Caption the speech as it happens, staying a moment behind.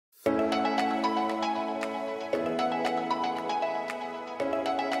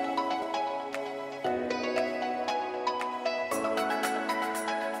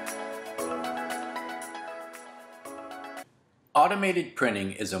Automated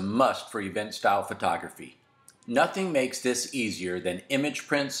printing is a must for event-style photography. Nothing makes this easier than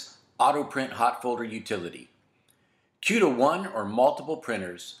ImagePrint's AutoPrint hot folder utility. Queue to one or multiple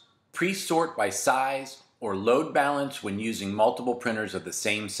printers, pre-sort by size, or load balance when using multiple printers of the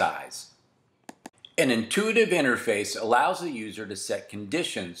same size. An intuitive interface allows the user to set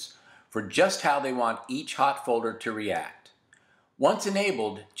conditions for just how they want each hot folder to react. Once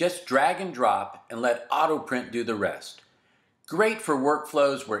enabled, just drag and drop and let AutoPrint do the rest. Great for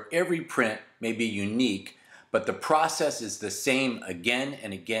workflows where every print may be unique, but the process is the same again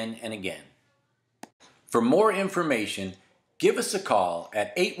and again and again. For more information, give us a call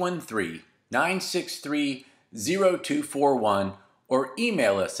at 813-963-0241 or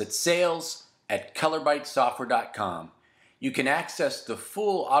email us at sales@colorbytesoftware.com. You can access the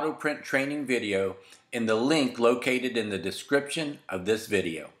full AutoPrint training video in the link located in the description of this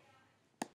video.